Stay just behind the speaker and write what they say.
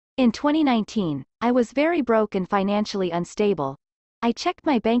In 2019, I was very broke and financially unstable. I checked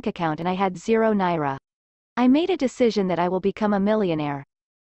my bank account and I had 0 naira. I made a decision that I will become a millionaire.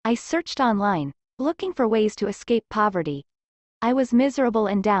 I searched online, looking for ways to escape poverty. I was miserable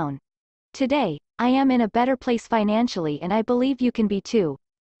and down. Today, I am in a better place financially and I believe you can be too.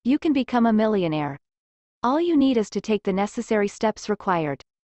 You can become a millionaire. All you need is to take the necessary steps required.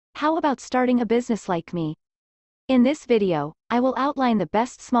 How about starting a business like me? In this video, I will outline the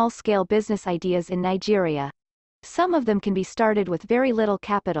best small-scale business ideas in Nigeria. Some of them can be started with very little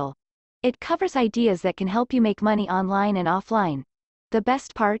capital. It covers ideas that can help you make money online and offline. The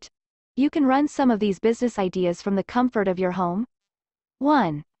best part? You can run some of these business ideas from the comfort of your home.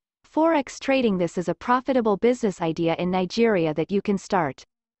 1. Forex trading. This is a profitable business idea in Nigeria that you can start.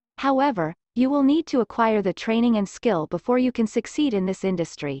 However, you will need to acquire the training and skill before you can succeed in this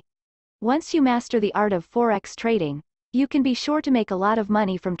industry. Once you master the art of forex trading, you can be sure to make a lot of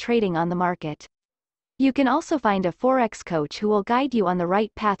money from trading on the market. You can also find a forex coach who will guide you on the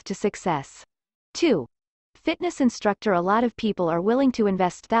right path to success. 2. Fitness instructor. A lot of people are willing to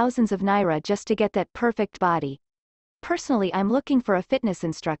invest thousands of naira just to get that perfect body. Personally, I'm looking for a fitness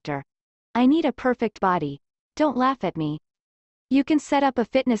instructor. I need a perfect body. Don't laugh at me. You can set up a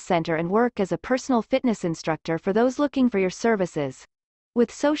fitness center and work as a personal fitness instructor for those looking for your services. With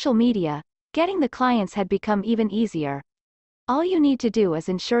social media, getting the clients had become even easier. All you need to do is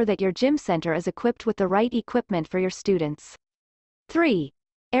ensure that your gym center is equipped with the right equipment for your students. 3.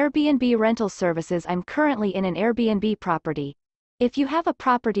 Airbnb rental services. I'm currently in an Airbnb property. If you have a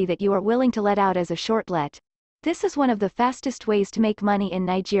property that you are willing to let out as a short let, this is one of the fastest ways to make money in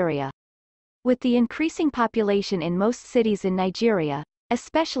Nigeria. With the increasing population in most cities in Nigeria,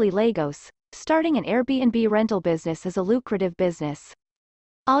 especially Lagos, starting an Airbnb rental business is a lucrative business.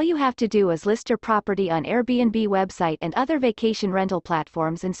 All you have to do is list your property on Airbnb website and other vacation rental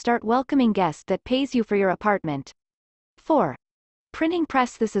platforms and start welcoming guests that pays you for your apartment. 4. Printing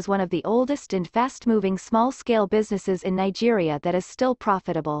press. This is one of the oldest and fast-moving small-scale businesses in Nigeria that is still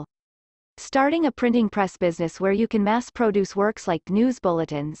profitable. Starting a printing press business where you can mass-produce works like news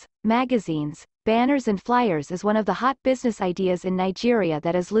bulletins, magazines, banners and flyers is one of the hot business ideas in Nigeria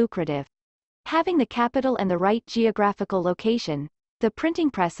that is lucrative. Having the capital and the right geographical location, the printing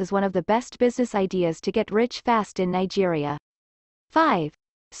press is one of the best business ideas to get rich fast in Nigeria. 5.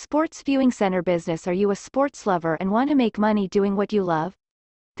 Sports viewing center business. Are you a sports lover and want to make money doing what you love?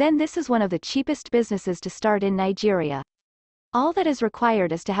 Then this is one of the cheapest businesses to start in Nigeria. All that is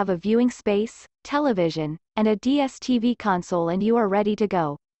required is to have a viewing space, television, and a DSTV console and you are ready to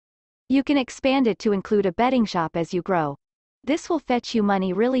go. You can expand it to include a betting shop as you grow. This will fetch you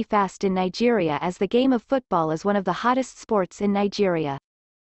money really fast in Nigeria as the game of football is one of the hottest sports in Nigeria.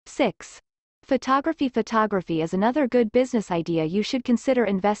 6. Photography. Photography is another good business idea you should consider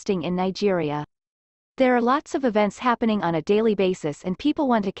investing in Nigeria. There are lots of events happening on a daily basis and people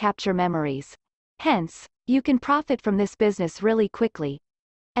want to capture memories. Hence, you can profit from this business really quickly.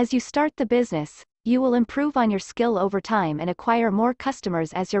 As you start the business, you will improve on your skill over time and acquire more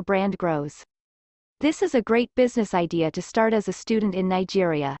customers as your brand grows. This is a great business idea to start as a student in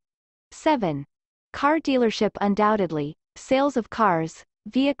Nigeria. 7. Car dealership. Undoubtedly, sales of cars,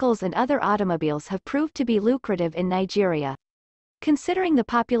 vehicles and other automobiles have proved to be lucrative in Nigeria. Considering the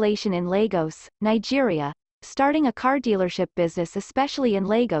population in Lagos, Nigeria, starting a car dealership business especially in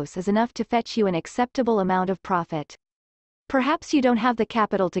Lagos is enough to fetch you an acceptable amount of profit. Perhaps you don't have the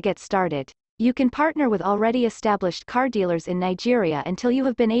capital to get started. You can partner with already established car dealers in Nigeria until you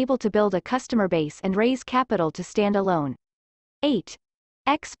have been able to build a customer base and raise capital to stand alone. 8.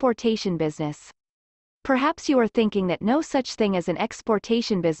 Exportation business. Perhaps you are thinking that no such thing as an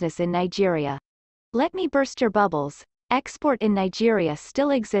exportation business in Nigeria. Let me burst your bubbles. Export in Nigeria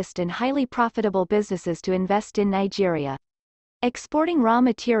still exists and highly profitable businesses to invest in Nigeria. Exporting raw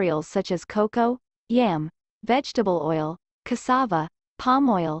materials such as cocoa, yam, vegetable oil, cassava, palm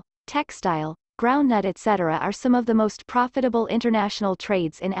oil, textile, groundnut etc. are some of the most profitable international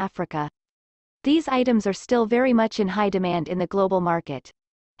trades in Africa. These items are still very much in high demand in the global market.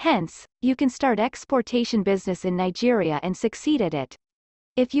 Hence, you can start exportation business in Nigeria and succeed at it.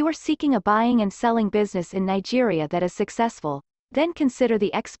 If you are seeking a buying and selling business in Nigeria that is successful, then consider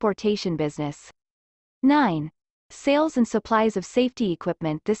the exportation business. 9. Sales and supplies of safety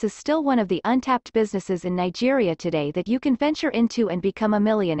equipment. This is still one of the untapped businesses in Nigeria today that you can venture into and become a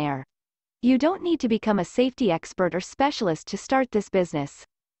millionaire. You don't need to become a safety expert or specialist to start this business.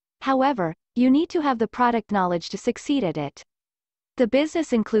 However, you need to have the product knowledge to succeed at it. The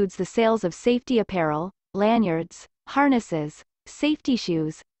business includes the sales of safety apparel, lanyards, harnesses, safety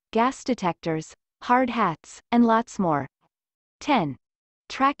shoes, gas detectors, hard hats, and lots more. 10.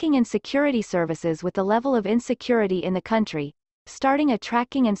 Tracking and security services. With the level of insecurity in the country, starting a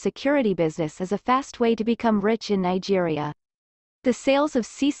tracking and security business is a fast way to become rich in Nigeria. The sales of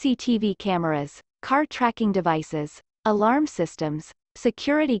CCTV cameras, car tracking devices, alarm systems,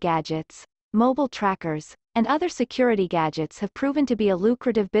 security gadgets, mobile trackers, and other security gadgets have proven to be a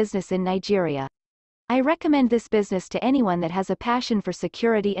lucrative business in Nigeria. I recommend this business to anyone that has a passion for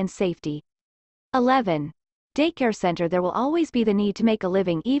security and safety. 11. Daycare center. There will always be the need to make a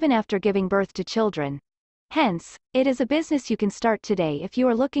living even after giving birth to children. Hence, it is a business you can start today if you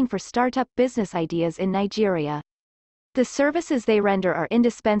are looking for startup business ideas in Nigeria. The services they render are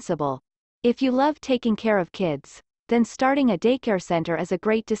indispensable. If you love taking care of kids, then starting a daycare center is a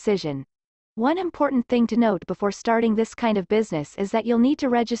great decision. One important thing to note before starting this kind of business is that you'll need to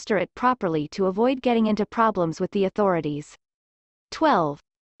register it properly to avoid getting into problems with the authorities. 12.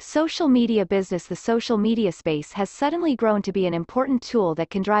 Social media business. The social media space has suddenly grown to be an important tool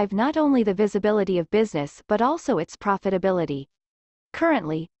that can drive not only the visibility of business but also its profitability.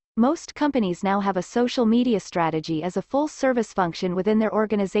 Currently, most companies now have a social media strategy as a full-service function within their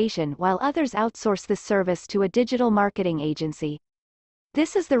organization, while others outsource this service to a digital marketing agency.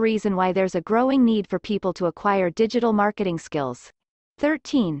 This is the reason why there's a growing need for people to acquire digital marketing skills.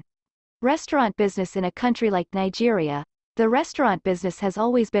 13. Restaurant business. In a country like Nigeria, the restaurant business has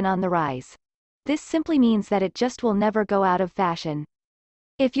always been on the rise. This simply means that it just will never go out of fashion.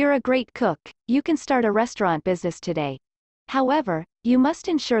 If you're a great cook, you can start a restaurant business today. However, you must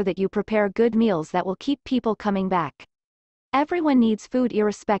ensure that you prepare good meals that will keep people coming back. Everyone needs food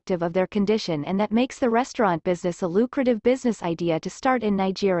irrespective of their condition, and that makes the restaurant business a lucrative business idea to start in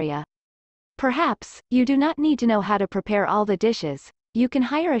Nigeria. Perhaps, you do not need to know how to prepare all the dishes. You can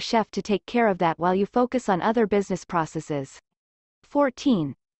hire a chef to take care of that while you focus on other business processes.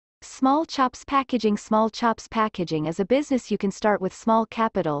 14. Small chops packaging. Small chops packaging is a business you can start with small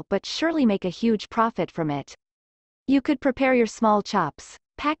capital but surely make a huge profit from it. You could prepare your small chops,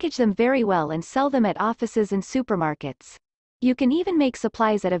 package them very well and sell them at offices and supermarkets. You can even make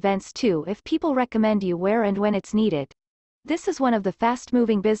supplies at events too if people recommend you where and when it's needed. This is one of the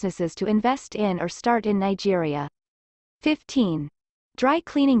fast-moving businesses to invest in or start in Nigeria. 15. Dry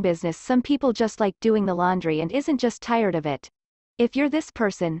cleaning business. Some people just like doing the laundry and isn't just tired of it. If you're this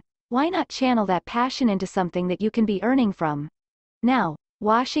person, why not channel that passion into something that you can be earning from? Now,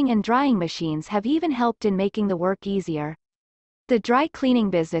 washing and drying machines have even helped in making the work easier. The dry cleaning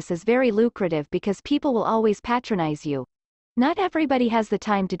business is very lucrative because people will always patronize you. Not everybody has the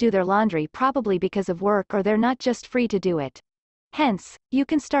time to do their laundry, probably because of work, or they're not just free to do it. Hence, you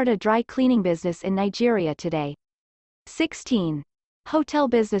can start a dry cleaning business in Nigeria today. 16. Hotel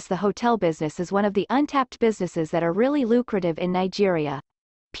business. The hotel business is one of the untapped businesses that are really lucrative in Nigeria.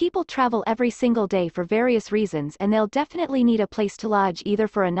 People travel every single day for various reasons, and they'll definitely need a place to lodge either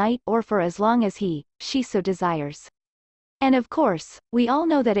for a night or for as long as she so desires. And of course, we all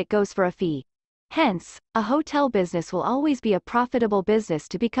know that it goes for a fee. Hence, a hotel business will always be a profitable business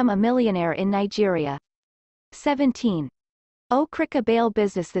to become a millionaire in Nigeria. 17. Okrika bale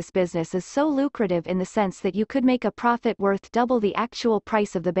business. This business is so lucrative in the sense that you could make a profit worth double the actual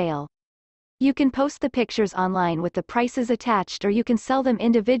price of the bale. You can post the pictures online with the prices attached, or you can sell them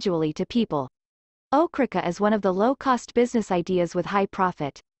individually to people. Okrika is one of the low-cost business ideas with high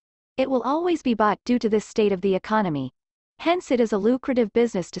profit. It will always be bought due to this state of the economy. Hence it is a lucrative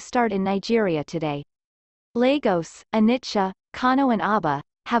business to start in Nigeria today. Lagos, Onitsha, Kano and Aba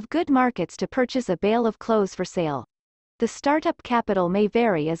have good markets to purchase a bale of clothes for sale. The startup capital may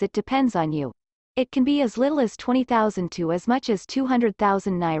vary as it depends on you. It can be as little as 20,000 to as much as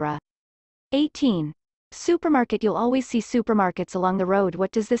 200,000 naira. 18. Supermarket. You'll always see supermarkets along the road.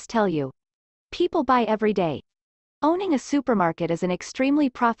 What does this tell you? People buy every day. Owning a supermarket is an extremely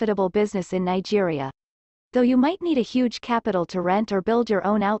profitable business in Nigeria. Though you might need a huge capital to rent or build your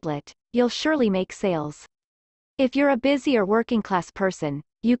own outlet, you'll surely make sales. If you're a busy or working class person,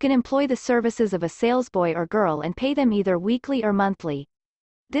 you can employ the services of a salesboy or girl and pay them either weekly or monthly.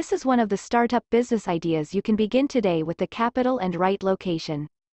 This is one of the startup business ideas you can begin today with the capital and right location.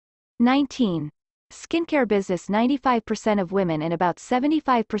 19. Skincare business. 95% of women and about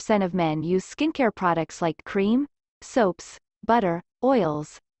 75% of men use skincare products like cream, soaps, butter,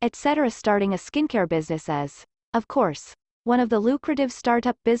 oils, etc. Starting a skincare business is, of course, one of the lucrative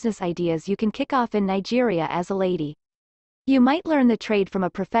startup business ideas you can kick off in Nigeria as a lady. You might learn the trade from a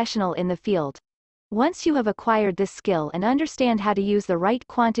professional in the field. Once you have acquired this skill and understand how to use the right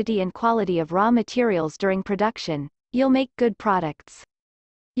quantity and quality of raw materials during production, you'll make good products.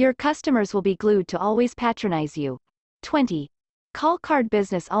 Your customers will be glued to always patronize you. 20. Call card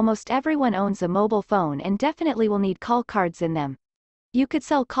business. Almost everyone owns a mobile phone and definitely will need call cards in them. You could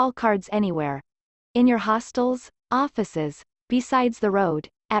sell call cards anywhere. In your hostels, offices, besides the road,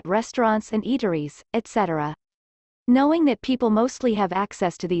 at restaurants and eateries, etc. Knowing that people mostly have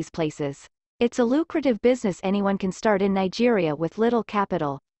access to these places, it's a lucrative business anyone can start in Nigeria with little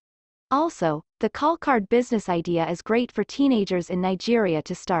capital. Also, the call card business idea is great for teenagers in Nigeria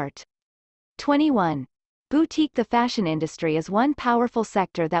to start. 21. Boutique. The fashion industry is one powerful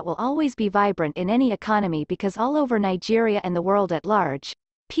sector that will always be vibrant in any economy because all over Nigeria and the world at large,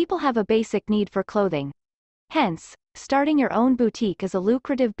 people have a basic need for clothing. Hence, starting your own boutique is a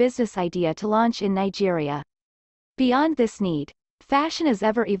lucrative business idea to launch in Nigeria. Beyond this need, fashion is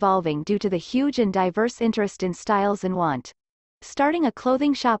ever evolving due to the huge and diverse interest in styles and want. Starting a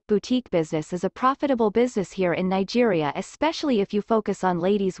clothing shop boutique business is a profitable business here in Nigeria, especially if you focus on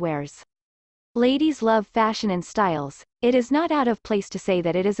ladies' wears. Ladies love fashion and styles. It is not out of place to say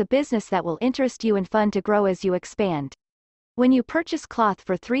that it is a business that will interest you and fun to grow as you expand. When you purchase cloth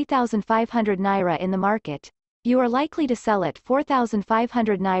for 3,500 naira in the market, you are likely to sell at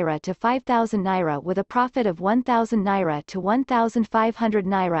 4,500 naira to 5,000 naira with a profit of 1,000 naira to 1,500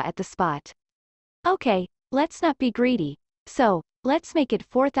 naira at the spot. Okay, let's not be greedy. So, let's make it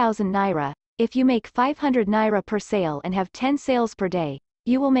 4,000 naira. If you make 500 naira per sale and have 10 sales per day,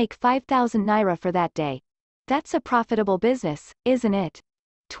 you will make 5,000 naira for that day. That's a profitable business, isn't it?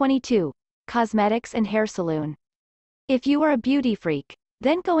 22. Cosmetics and hair salon. If you are a beauty freak,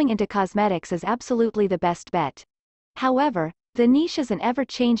 then going into cosmetics is absolutely the best bet. However, the niche is an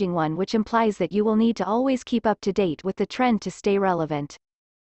ever-changing one, which implies that you will need to always keep up to date with the trend to stay relevant.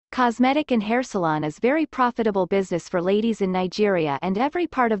 Cosmetic and hair salon is very profitable business for ladies in Nigeria and every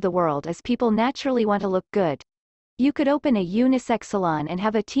part of the world, as people naturally want to look good. You could open a unisex salon and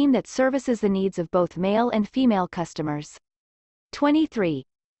have a team that services the needs of both male and female customers. 23.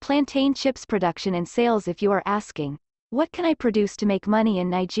 Plantain chips production and sales. If you are asking, what can I produce to make money in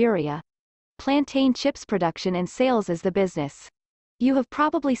Nigeria? Plantain chips production and sales is the business. You have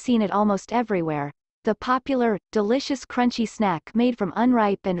probably seen it almost everywhere. The popular, delicious crunchy snack made from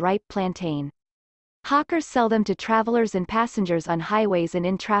unripe and ripe plantain. Hawkers sell them to travelers and passengers on highways and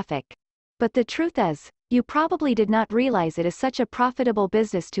in traffic. But the truth is, you probably did not realize it is such a profitable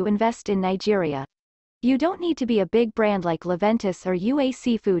business to invest in Nigeria. You don't need to be a big brand like Leventis or UA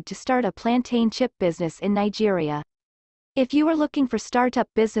Seafood to start a plantain chip business in Nigeria. If you are looking for startup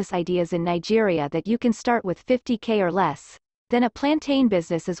business ideas in Nigeria that you can start with 50k or less, then a plantain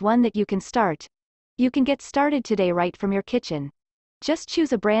business is one that you can start. You can get started today right from your kitchen. Just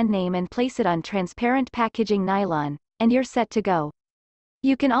choose a brand name and place it on transparent packaging nylon, and you're set to go.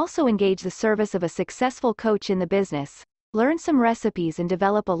 You can also engage the service of a successful coach in the business, learn some recipes and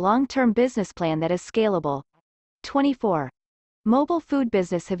develop a long-term business plan that is scalable. 24. Mobile food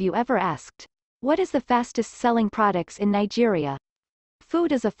business. Have you ever asked, what is the fastest selling products in Nigeria?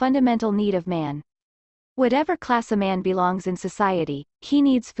 Food is a fundamental need of man. Whatever class a man belongs in society, he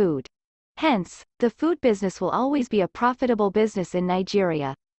needs food. Hence, the food business will always be a profitable business in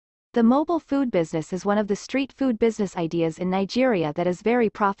Nigeria. The mobile food business is one of the street food business ideas in Nigeria that is very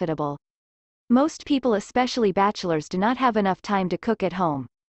profitable. Most people, especially bachelors, do not have enough time to cook at home.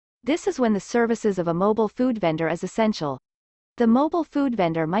 This is when the services of a mobile food vendor is essential. The mobile food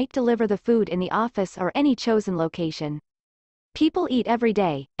vendor might deliver the food in the office or any chosen location. People eat every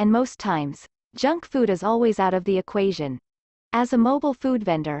day, and most times, junk food is always out of the equation. As a mobile food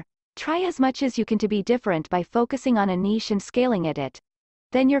vendor, try as much as you can to be different by focusing on a niche and scaling it.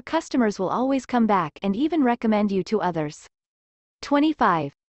 Then your customers will always come back and even recommend you to others.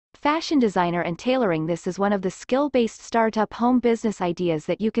 25. Fashion designer and tailoring. This is one of the skill-based startup home business ideas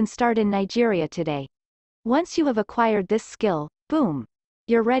that you can start in Nigeria today. Once you have acquired this skill, boom,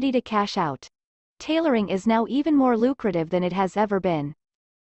 you're ready to cash out. Tailoring is now even more lucrative than it has ever been.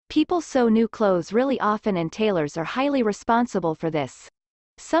 People sew new clothes really often and tailors are highly responsible for this.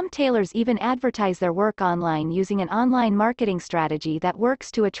 Some tailors even advertise their work online using an online marketing strategy that works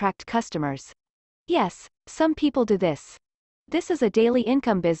to attract customers. Yes, some people do this. This is a daily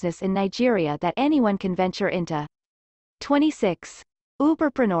income business in Nigeria that anyone can venture into. 26.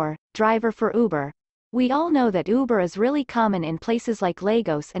 Uberpreneur, driver for Uber. We all know that Uber is really common in places like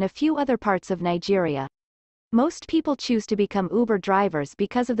Lagos and a few other parts of Nigeria. Most people choose to become Uber drivers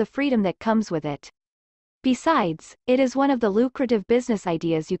because of the freedom that comes with it. Besides, it is one of the lucrative business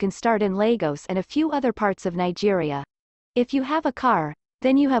ideas you can start in Lagos and a few other parts of Nigeria. If you have a car,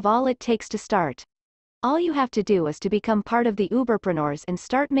 then you have all it takes to start. All you have to do is to become part of the Uberpreneurs and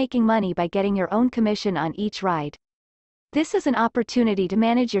start making money by getting your own commission on each ride. This is an opportunity to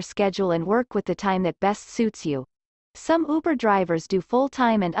manage your schedule and work with the time that best suits you. Some Uber drivers do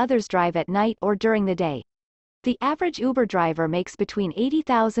full-time and others drive at night or during the day. The average Uber driver makes between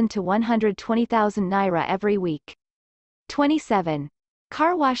 80,000 to 120,000 naira every week. 27.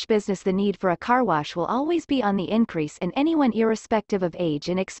 Car wash business. The need for a car wash will always be on the increase, and anyone irrespective of age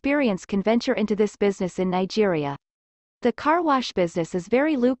and experience can venture into this business in Nigeria. The car wash business is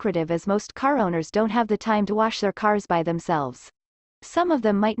very lucrative as most car owners don't have the time to wash their cars by themselves. Some of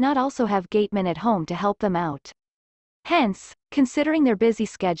them might not also have gatemen at home to help them out. Hence, considering their busy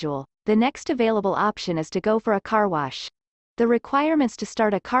schedule, the next available option is to go for a car wash. The requirements to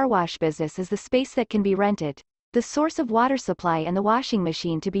start a car wash business is the space that can be rented, the source of water supply, and the washing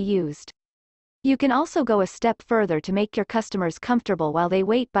machine to be used. You can also go a step further to make your customers comfortable while they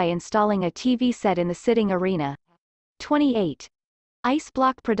wait by installing a TV set in the sitting arena. 28. Ice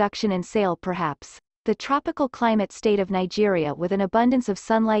block production and sale. Perhaps the tropical climate state of Nigeria with an abundance of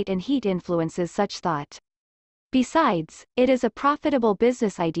sunlight and heat influences such thought. Besides, it is a profitable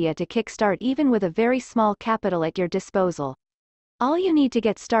business idea to kickstart even with a very small capital at your disposal. All you need to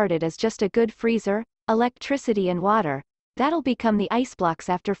get started is just a good freezer, electricity and water. That'll become the ice blocks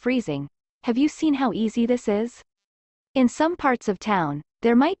after freezing. Have you seen how easy this is? In some parts of town,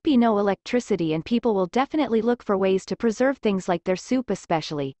 there might be no electricity and people will definitely look for ways to preserve things like their soup,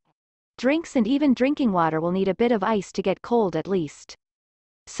 especially drinks, and even drinking water will need a bit of ice to get cold at least.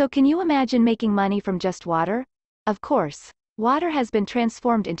 So can you imagine making money from just water? Of course, water has been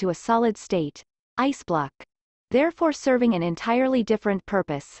transformed into a solid state, ice block, therefore serving an entirely different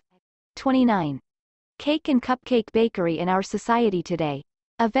purpose. 29. Cake and cupcake bakery. In our society today,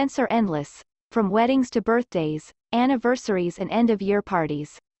 events are endless, from weddings to birthdays, anniversaries and end-of-year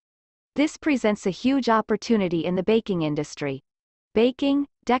parties. This presents a huge opportunity in the baking industry. Baking,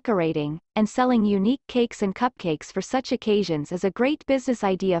 decorating, and selling unique cakes and cupcakes for such occasions is a great business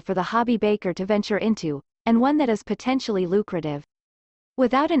idea for the hobby baker to venture into, and one that is potentially lucrative.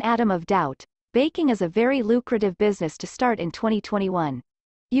 Without an atom of doubt, baking is a very lucrative business to start in 2021.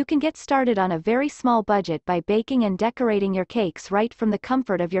 You can get started on a very small budget by baking and decorating your cakes right from the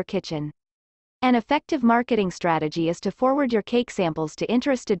comfort of your kitchen. An effective marketing strategy is to forward your cake samples to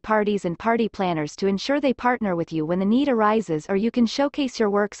interested parties and party planners to ensure they partner with you when the need arises, or you can showcase your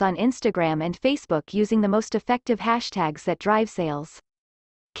works on Instagram and Facebook using the most effective hashtags that drive sales.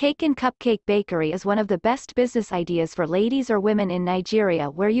 Cake and cupcake bakery is one of the best business ideas for ladies or women in Nigeria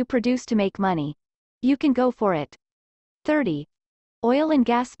where you produce to make money. You can go for it. 30. Oil and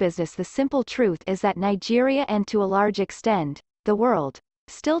gas business. The simple truth is that Nigeria, and to a large extent, the world,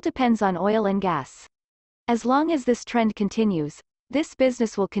 still depends on oil and gas. As long as this trend continues, this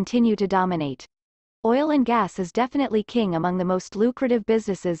business will continue to dominate. Oil and gas is definitely king among the most lucrative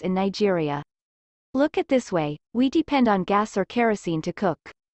businesses in Nigeria. Look at this way, we depend on gas or kerosene to cook.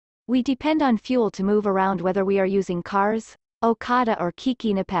 We depend on fuel to move around, whether we are using cars, okada or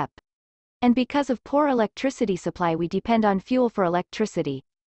keke napep. And because of poor electricity supply, we depend on fuel for electricity.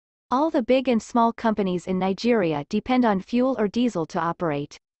 All the big and small companies in Nigeria depend on fuel or diesel to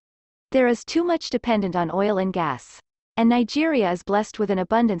operate. There is too much dependent on oil and gas. And Nigeria is blessed with an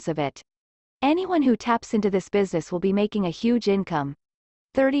abundance of it. Anyone who taps into this business will be making a huge income.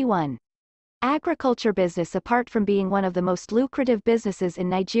 31. Agriculture business. Apart from being one of the most lucrative businesses in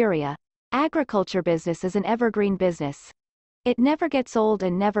Nigeria, agriculture business is an evergreen business. It never gets old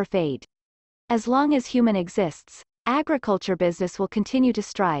and never fade. As long as human exists, agriculture business will continue to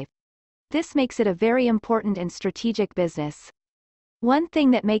strive. This makes it a very important and strategic business. One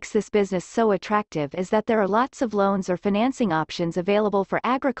thing that makes this business so attractive is that there are lots of loans or financing options available for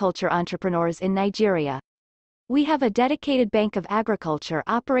agriculture entrepreneurs in Nigeria. We have a dedicated Bank of Agriculture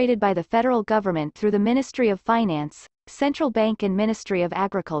operated by the federal government through the Ministry of Finance, Central Bank and Ministry of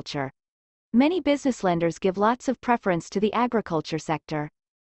Agriculture. Many business lenders give lots of preference to the agriculture sector.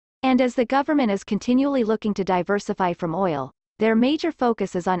 And as the government is continually looking to diversify from oil, their major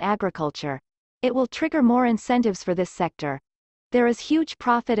focus is on agriculture. It will trigger more incentives for this sector. There is huge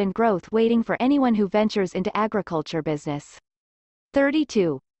profit and growth waiting for anyone who ventures into agriculture business.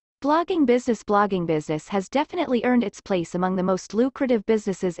 32. Blogging business. Blogging business has definitely earned its place among the most lucrative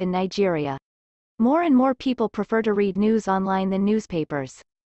businesses in Nigeria. More and more people prefer to read news online than newspapers.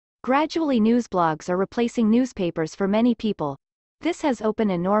 Gradually, news blogs are replacing newspapers for many people. This has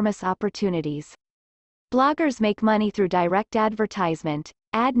opened enormous opportunities. Bloggers make money through direct advertisement,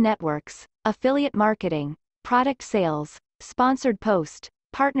 ad networks, affiliate marketing, product sales, sponsored post,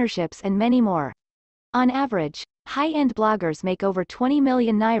 partnerships and many more. On average, high-end bloggers make over 20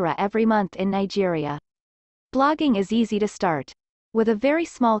 million naira every month in Nigeria. Blogging is easy to start. With a very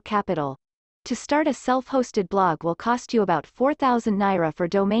small capital. To start a self-hosted blog will cost you about 4,000 naira for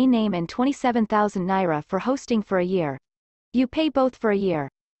domain name and 27,000 naira for hosting for a year. You pay both for a year.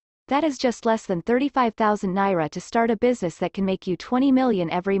 That is just less than 35,000 naira to start a business that can make you 20 million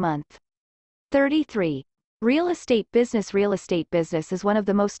every month. 33. Real estate business. Real estate business is one of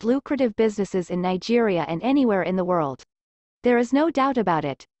the most lucrative businesses in Nigeria and anywhere in the world. There is no doubt about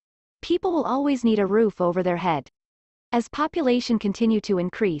it. People will always need a roof over their head. As population continue to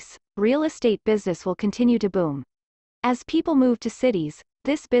increase, real estate business will continue to boom. As people move to cities,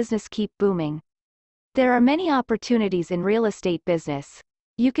 this business keep booming. There are many opportunities in real estate business.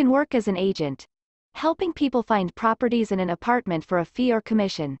 You can work as an agent, helping people find properties and an apartment for a fee or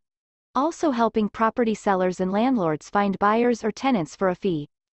commission. Also helping property sellers and landlords find buyers or tenants for a fee.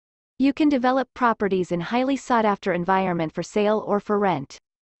 You can develop properties in highly sought-after environment for sale or for rent.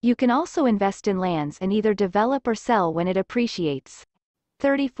 You can also invest in lands and either develop or sell when it appreciates.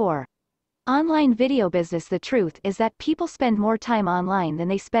 34. Online video business. The truth is that people spend more time online than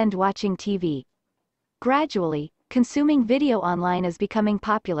they spend watching TV. Gradually, consuming video online is becoming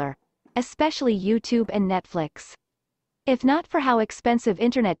popular, especially YouTube and Netflix. If not for how expensive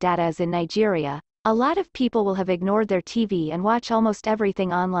internet data is in Nigeria, a lot of people will have ignored their TV and watch almost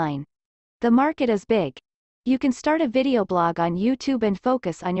everything online. The market is big. You can start a video blog on YouTube and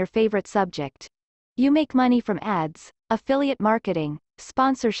focus on your favorite subject. You make money from ads, affiliate marketing,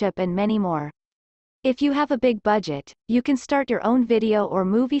 sponsorship and many more. If you have a big budget, you can start your own video or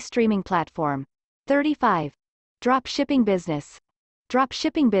movie streaming platform. 35. Drop shipping business. Drop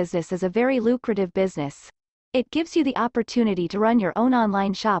shipping business is a very lucrative business. It gives you the opportunity to run your own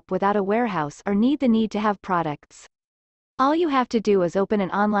online shop without a warehouse or need to have products. All you have to do is open an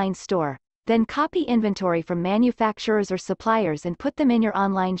online store, then copy inventory from manufacturers or suppliers and put them in your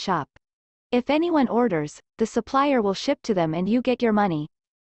online shop. If anyone orders, the supplier will ship to them and you get your money.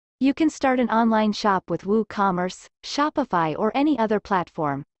 You can start an online shop with WooCommerce, Shopify or any other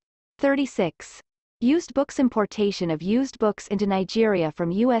platform. 36. Used books. Importation of used books into Nigeria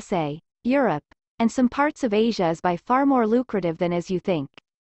from USA, Europe, and some parts of Asia is by far more lucrative than as you think.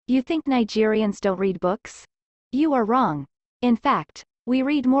 You think Nigerians don't read books? You are wrong. In fact, we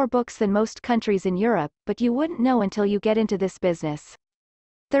read more books than most countries in Europe, but you wouldn't know until you get into this business.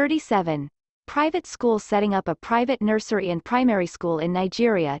 37. Private schools. Setting up a private nursery and primary school in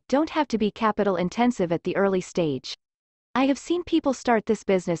Nigeria don't have to be capital intensive at the early stage. I have seen people start this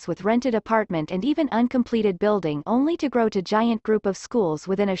business with rented apartment and even uncompleted building only to grow to giant group of schools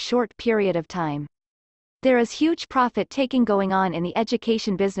within a short period of time. There is huge profit taking going on in the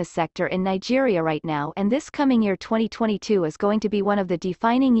education business sector in Nigeria right now, and this coming year 2022 is going to be one of the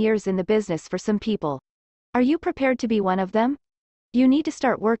defining years in the business for some people. Are you prepared to be one of them? You need to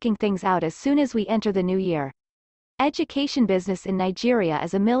start working things out as soon as we enter the new year. Education business in Nigeria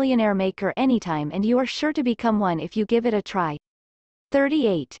is a millionaire maker anytime, and you are sure to become one if you give it a try.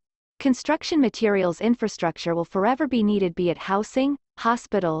 38. Construction materials. Infrastructure will forever be needed, be it housing,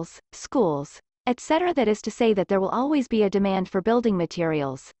 hospitals, schools, etc. That is to say that there will always be a demand for building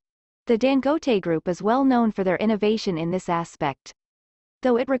materials. The Dangote Group is well known for their innovation in this aspect.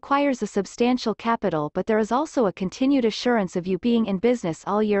 Though it requires a substantial capital, but there is also a continued assurance of you being in business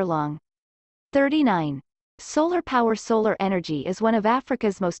all year long. 39. Solar power. Solar energy is one of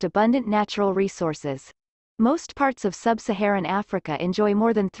Africa's most abundant natural resources. Most parts of sub-Saharan Africa enjoy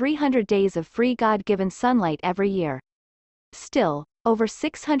more than 300 days of free God-given sunlight every year. Still, over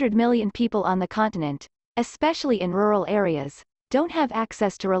 600 million people on the continent, especially in rural areas, don't have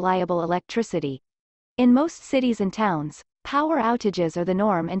access to reliable electricity. In most cities and towns, power outages are the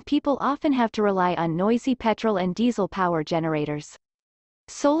norm, and people often have to rely on noisy petrol and diesel power generators.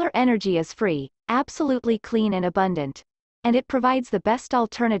 Solar energy is free, absolutely clean and abundant, and it provides the best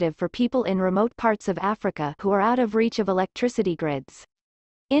alternative for people in remote parts of Africa who are out of reach of electricity grids.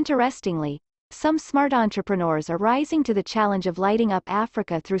 Interestingly, some smart entrepreneurs are rising to the challenge of lighting up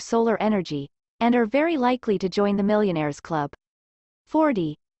Africa through solar energy, and are very likely to join the Millionaires Club.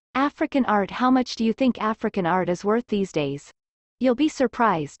 40. African art. How much do you think African art is worth these days? You'll be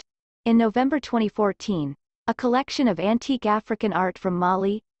surprised. In November 2014, a collection of antique African art from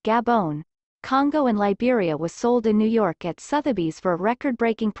Mali, Gabon, Congo and Liberia was sold in New York at Sotheby's for a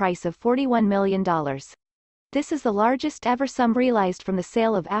record-breaking price of $41 million. This is the largest ever sum realized from the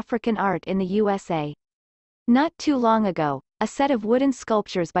sale of African art in the USA. Not too long ago, a set of wooden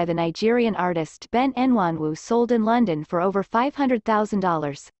sculptures by the Nigerian artist Ben Enwanwu sold in London for over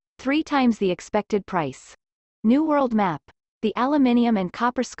 $500,000, 3 times the expected price. New World Map. The aluminium and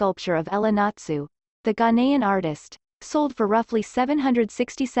copper sculpture of Ella Natsu, the Ghanaian artist, sold for roughly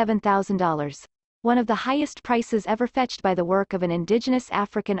 $767,000, one of the highest prices ever fetched by the work of an indigenous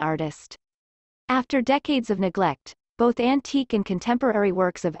African artist. After decades of neglect, both antique and contemporary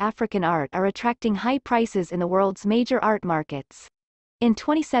works of African art are attracting high prices in the world's major art markets. In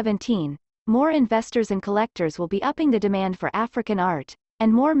 2017, more investors and collectors will be upping the demand for African art,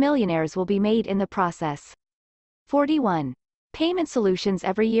 and more millionaires will be made in the process. 41. Payment solutions.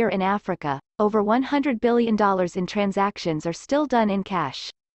 Every year in Africa, over $100 billion in transactions are still done in cash.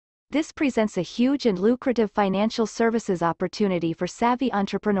 This presents a huge and lucrative financial services opportunity for savvy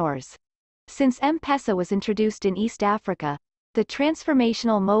entrepreneurs. Since M-Pesa was introduced in East Africa, the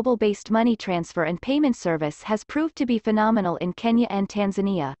transformational mobile-based money transfer and payment service has proved to be phenomenal in Kenya and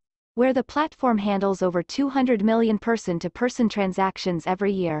Tanzania, where the platform handles over 200 million person-to-person transactions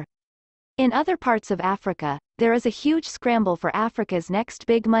every year. In other parts of Africa, there is a huge scramble for Africa's next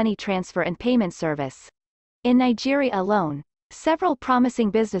big money transfer and payment service. In Nigeria alone, several promising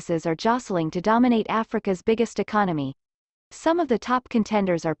businesses are jostling to dominate Africa's biggest economy. Some of the top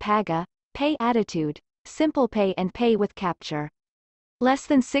contenders are Paga, Pay Attitude, Simple Pay and Pay with Capture. Less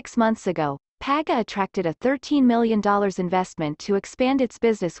than 6 months ago, Paga attracted a $13 million investment to expand its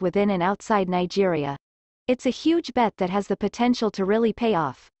business within and outside Nigeria. It's a huge bet that has the potential to really pay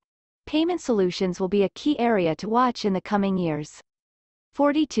off. Payment solutions will be a key area to watch in the coming years.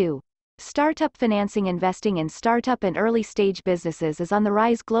 42. Startup financing. Investing in startup and early-stage businesses is on the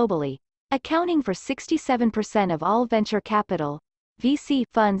rise globally, accounting for 67% of all venture capital (VC)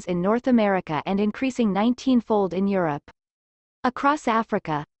 funds in North America and increasing 19-fold in Europe. Across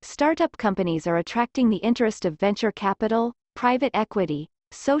Africa, startup companies are attracting the interest of venture capital, private equity,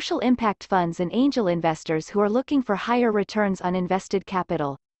 social impact funds and angel investors who are looking for higher returns on invested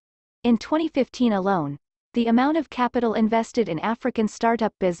capital. In 2015 alone, the amount of capital invested in African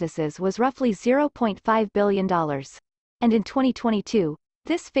startup businesses was roughly $0.5 billion. And in 2022,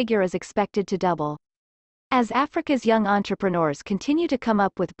 this figure is expected to double. As Africa's young entrepreneurs continue to come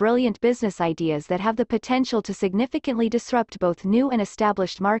up with brilliant business ideas that have the potential to significantly disrupt both new and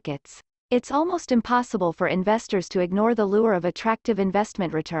established markets, it's almost impossible for investors to ignore the lure of attractive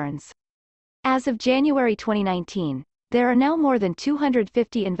investment returns. As of January 2019, there are now more than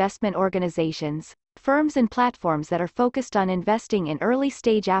 250 investment organizations, firms and platforms that are focused on investing in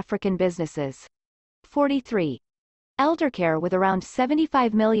early-stage African businesses. 43. Eldercare. With around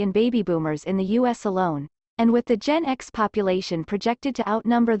 75 million baby boomers in the U.S. alone, and with the Gen X population projected to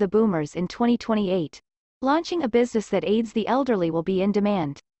outnumber the boomers in 2028, launching a business that aids the elderly will be in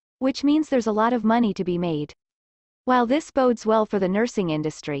demand, which means there's a lot of money to be made. While this bodes well for the nursing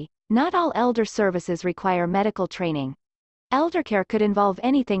industry, not all elder services require medical training. Eldercare could involve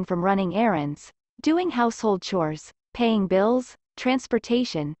anything from running errands, doing household chores, paying bills,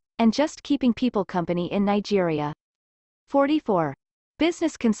 transportation, and just keeping people company in Nigeria. 44.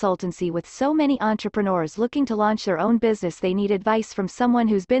 Business consultancy. With so many entrepreneurs looking to launch their own business, they need advice from someone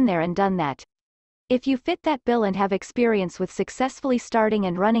who's been there and done that. If you fit that bill and have experience with successfully starting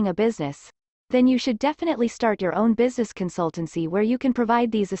and running a business, then you should definitely start your own business consultancy where you can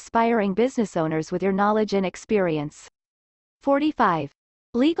provide these aspiring business owners with your knowledge and experience. 45.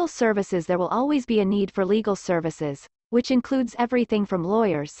 Legal services. There will always be a need for legal services, which includes everything from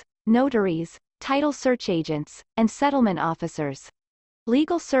lawyers, notaries, title search agents, and settlement officers.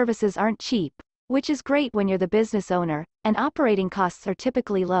 Legal services aren't cheap, which is great when you're the business owner, and operating costs are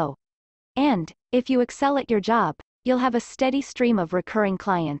typically low. And, if you excel at your job, you'll have a steady stream of recurring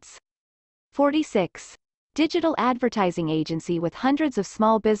clients. 46. Digital advertising agency. With hundreds of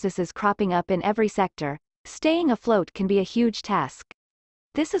small businesses cropping up in every sector, staying afloat can be a huge task.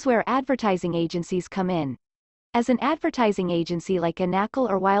 This is where advertising agencies come in. As an advertising agency like Anacle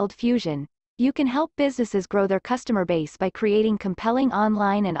or Wild Fusion, you can help businesses grow their customer base by creating compelling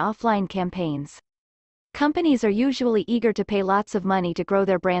online and offline campaigns. Companies are usually eager to pay lots of money to grow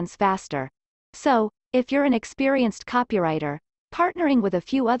their brands faster. So, if you're an experienced copywriter, partnering with a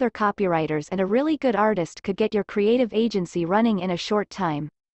few other copywriters and a really good artist could get your creative agency running in a short time.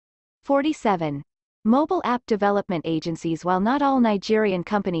 47. Mobile app development agencies. While not all Nigerian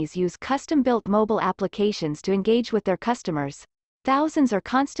companies use custom-built mobile applications to engage with their customers, thousands are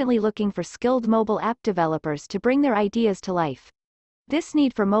constantly looking for skilled mobile app developers to bring their ideas to life. This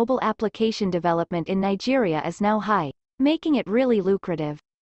need for mobile application development in Nigeria is now high, making it really lucrative.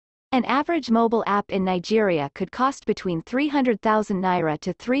 An average mobile app in Nigeria could cost between 300,000 naira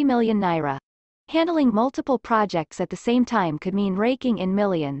to 3 million naira. Handling multiple projects at the same time could mean raking in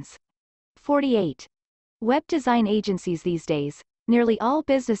millions. 48. Web design agencies. These days, nearly all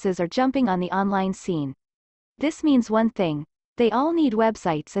businesses are jumping on the online scene. This means one thing: they all need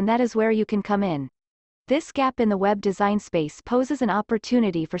websites, and that is where you can come in. This gap in the web design space poses an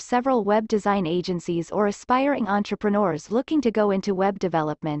opportunity for several web design agencies or aspiring entrepreneurs looking to go into web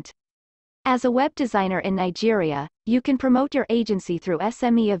development. As a web designer in Nigeria, you can promote your agency through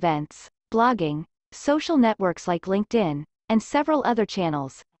SME events, blogging, social networks like LinkedIn, and several other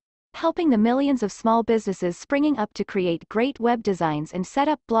channels, helping the millions of small businesses springing up to create great web designs and set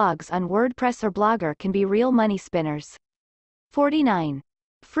up blogs on WordPress or Blogger can be real money spinners. 49.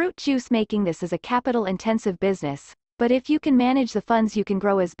 Fruit juice making. This is a capital-intensive business, but if you can manage the funds you can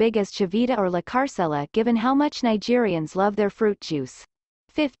grow as big as Chivita or La Carcella given how much Nigerians love their fruit juice.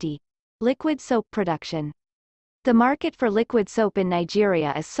 50. Liquid soap production. The market for liquid soap in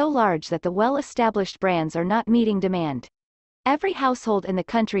Nigeria is so large that the well-established brands are not meeting demand. Every household in the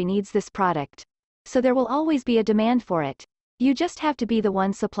country needs this product, so there will always be a demand for it. You just have to be the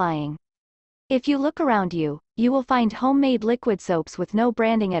one supplying. If you look around you, you will find homemade liquid soaps with no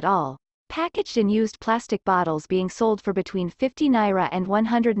branding at all, packaged in used plastic bottles being sold for between 50 naira and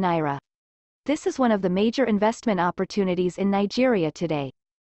 100 naira. This is one of the major investment opportunities in Nigeria today.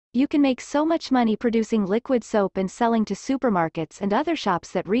 You can make so much money producing liquid soap and selling to supermarkets and other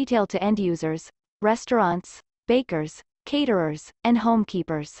shops that retail to end users, restaurants, bakers, caterers, and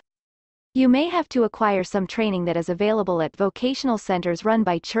homekeepers. You may have to acquire some training that is available at vocational centers run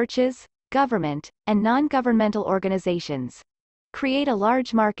by churches, government, and non-governmental organizations. Create a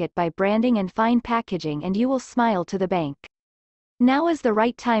large market by branding and fine packaging and you will smile to the bank. Now is the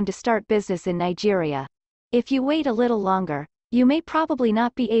right time to start business in Nigeria. If you wait a little longer, you may probably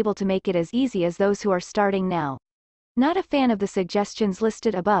not be able to make it as easy as those who are starting now. Not a fan of the suggestions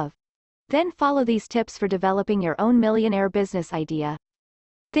listed above? Then follow these tips for developing your own millionaire business idea.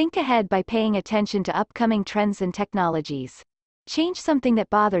 Think ahead by paying attention to upcoming trends and technologies. Change something that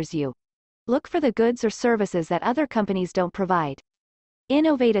bothers you. Look for the goods or services that other companies don't provide.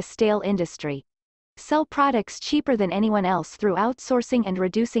 Innovate a stale industry. Sell products cheaper than anyone else through outsourcing and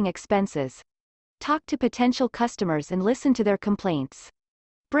reducing expenses. Talk to potential customers and listen to their complaints.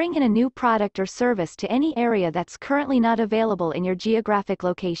 Bring in a new product or service to any area that's currently not available in your geographic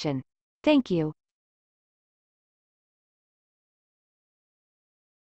location. Thank you.